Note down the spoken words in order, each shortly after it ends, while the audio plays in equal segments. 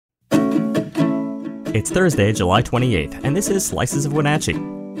It's Thursday, July 28th, and this is Slices of Wenatchee.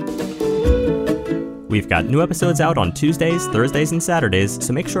 We've got new episodes out on Tuesdays, Thursdays, and Saturdays,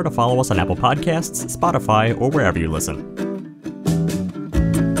 so make sure to follow us on Apple Podcasts, Spotify, or wherever you listen.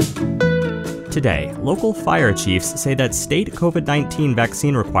 Today, local fire chiefs say that state COVID-19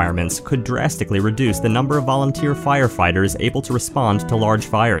 vaccine requirements could drastically reduce the number of volunteer firefighters able to respond to large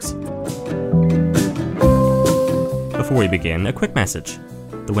fires. Before we begin, a quick message.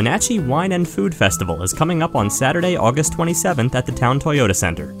 The Wenatchee Wine and Food Festival is coming up on Saturday, August 27th at the Town Toyota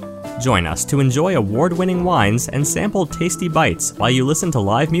Center. Join us to enjoy award-winning wines and sample tasty bites while you listen to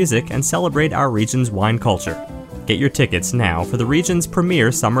live music and celebrate our region's wine culture. Get your tickets now for the region's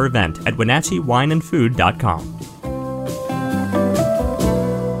premier summer event at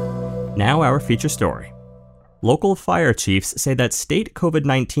WenatcheeWineandFood.com. Now our feature story. Local fire chiefs say that state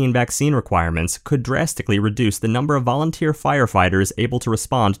COVID-19 vaccine requirements could drastically reduce the number of volunteer firefighters able to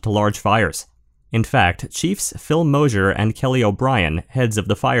respond to large fires. In fact, Chiefs Phil Mosier and Kelly O'Brien, heads of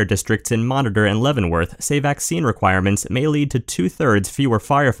the fire districts in Monitor and Leavenworth, say vaccine requirements may lead to 2/3 fewer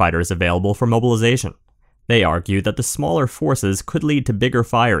firefighters available for mobilization. They argue that the smaller forces could lead to bigger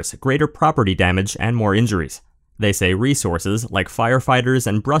fires, greater property damage, and more injuries. They say resources, like firefighters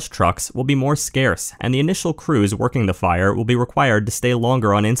and brush trucks, will be more scarce, and the initial crews working the fire will be required to stay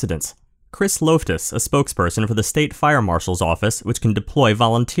longer on incidents. Chris Loftus, a spokesperson for the State Fire Marshal's Office, which can deploy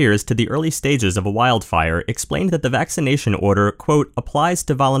volunteers to the early stages of a wildfire, explained that the vaccination order, quote, applies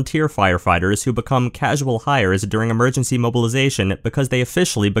to volunteer firefighters who become casual hires during emergency mobilization because they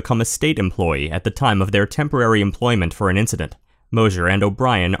officially become a state employee at the time of their temporary employment for an incident. Mosier and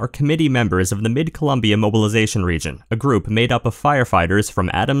O'Brien are committee members of the Mid-Columbia Mobilization Region, a group made up of firefighters from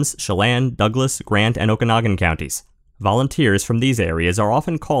Adams, Chelan, Douglas, Grant, and Okanogan counties. Volunteers from these areas are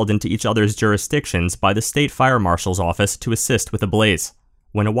often called into each other's jurisdictions by the State Fire Marshal's Office to assist with a blaze.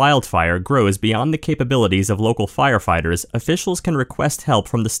 When a wildfire grows beyond the capabilities of local firefighters, officials can request help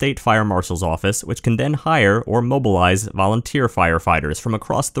from the State Fire Marshal's Office, which can then hire or mobilize volunteer firefighters from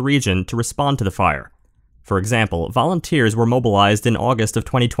across the region to respond to the fire. For example, volunteers were mobilized in August of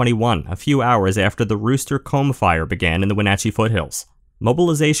 2021, a few hours after the Rooster Comb fire began in the Wenatchee foothills.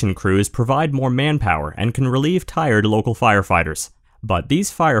 Mobilization crews provide more manpower and can relieve tired local firefighters. But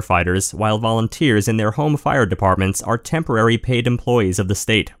these firefighters, while volunteers in their home fire departments, are temporary paid employees of the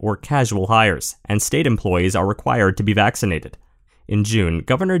state, or casual hires, and state employees are required to be vaccinated. In June,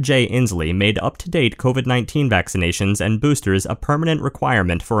 Governor Jay Inslee made up-to-date COVID-19 vaccinations and boosters a permanent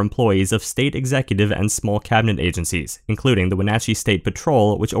requirement for employees of state executive and small cabinet agencies, including the Wenatchee State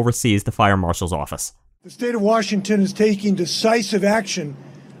Patrol, which oversees the Fire Marshal's Office. The state of Washington is taking decisive action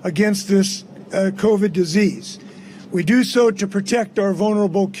against this COVID disease. We do so to protect our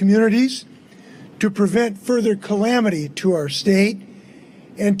vulnerable communities, to prevent further calamity to our state,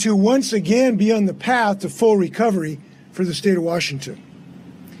 and to once again be on the path to full recovery for the state of Washington.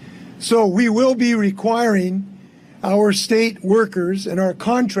 So we will be requiring our state workers and our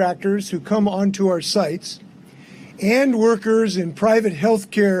contractors who come onto our sites and workers in private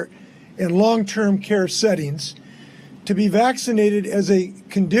health care and long-term care settings to be vaccinated as a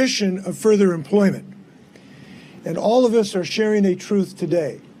condition of further employment. And all of us are sharing a truth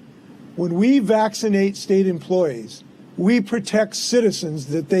today. When we vaccinate state employees, we protect citizens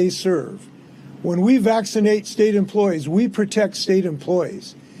that they serve. When we vaccinate state employees, we protect state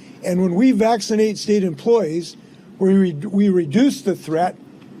employees. And when we vaccinate state employees, we reduce the threat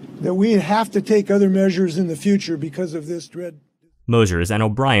that we have to take other measures in the future because of this dread. Mosier's and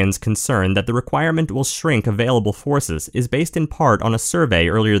O'Brien's concern that the requirement will shrink available forces is based in part on a survey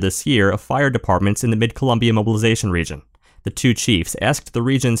earlier this year of fire departments in the Mid-Columbia Mobilization Region. The two chiefs asked the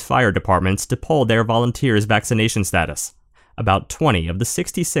region's fire departments to poll their volunteers' vaccination status. About 20 of the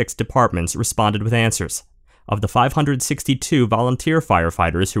 66 departments responded with answers. Of the 562 volunteer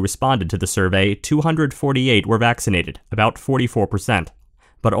firefighters who responded to the survey, 248 were vaccinated, about 44%.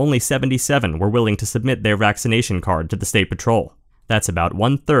 But only 77 were willing to submit their vaccination card to the State Patrol. That's about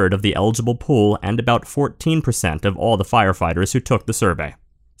 1/3 of the eligible pool and about 14% of all the firefighters who took the survey.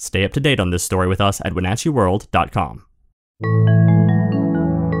 Stay up to date on this story with us at WenatcheeWorld.com.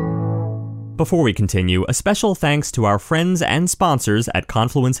 Before we continue, a special thanks to our friends and sponsors at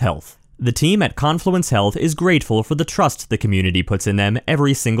Confluence Health. The team at Confluence Health is grateful for the trust the community puts in them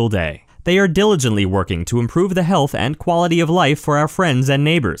every single day. They are diligently working to improve the health and quality of life for our friends and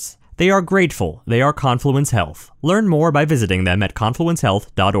neighbors. They are grateful. They are Confluence Health. Learn more by visiting them at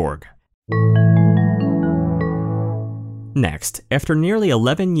confluencehealth.org. Next, after nearly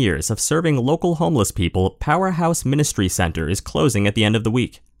 11 years of serving local homeless people, Powerhouse Ministry Center is closing at the end of the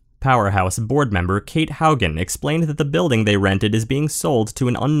week. Powerhouse board member Kate Haugen explained that the building they rented is being sold to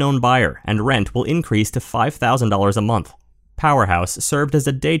an unknown buyer, and rent will increase to $5,000 a month. Powerhouse served as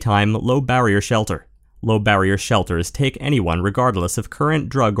a daytime low-barrier shelter. Low-barrier shelters take anyone regardless of current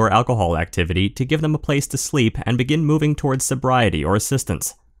drug or alcohol activity to give them a place to sleep and begin moving towards sobriety or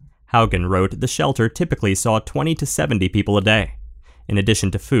assistance. Haugen wrote the shelter typically saw 20 to 70 people a day. In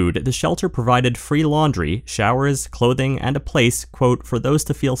addition to food, the shelter provided free laundry, showers, clothing, and a place, quote, for those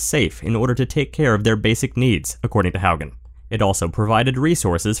to feel safe in order to take care of their basic needs, according to Haugen. It also provided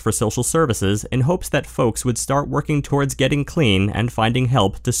resources for social services in hopes that folks would start working towards getting clean and finding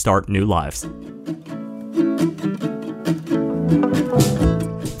help to start new lives.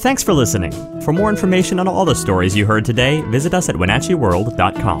 Thanks for listening. For more information on all the stories you heard today, visit us at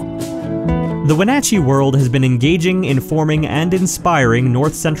WenatcheeWorld.com. The Wenatchee World has been engaging, informing, and inspiring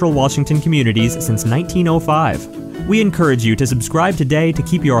North Central Washington communities since 1905. We encourage you to subscribe today to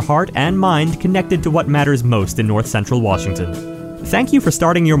keep your heart and mind connected to what matters most in North Central Washington. Thank you for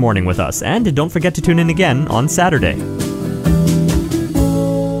starting your morning with us, and don't forget to tune in again on Saturday.